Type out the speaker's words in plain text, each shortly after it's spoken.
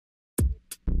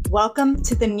Welcome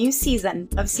to the new season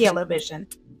of Cielo Vision.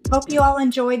 Hope you all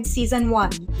enjoyed season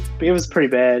 1. It was pretty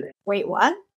bad. Wait,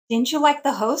 what? Didn't you like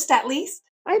the host at least?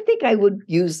 I think I would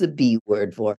use the B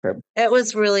word for her. It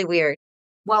was really weird.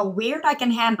 Well, weird I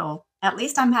can handle. At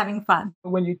least I'm having fun.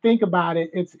 When you think about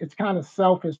it, it's kind of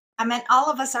selfish. I meant all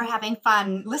of us are having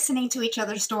fun listening to each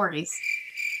other's stories.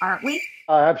 Aren't we?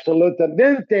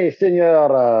 Absolutamente,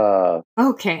 senora.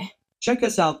 Okay. Check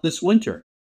us out this winter.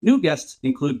 New guests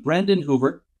include Brandon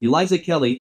Hoover, Eliza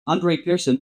Kelly, Andre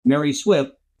Pearson, Mary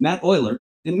Swift, Matt Euler,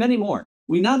 and many more.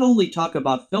 We not only talk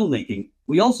about filmmaking,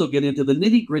 we also get into the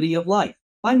nitty-gritty of life.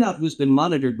 Find out who's been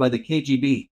monitored by the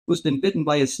KGB, who's been bitten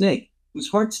by a snake,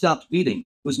 whose heart stopped beating,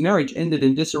 whose marriage ended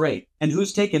in disarray, and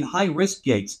who's taken high-risk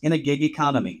gigs in a gig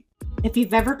economy. If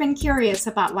you've ever been curious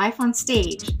about life on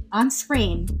stage, on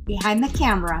screen, behind the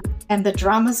camera, and the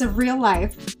dramas of real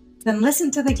life, then listen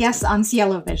to the guests on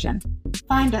Cielo Vision.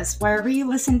 Find us wherever you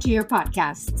listen to your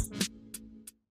podcasts.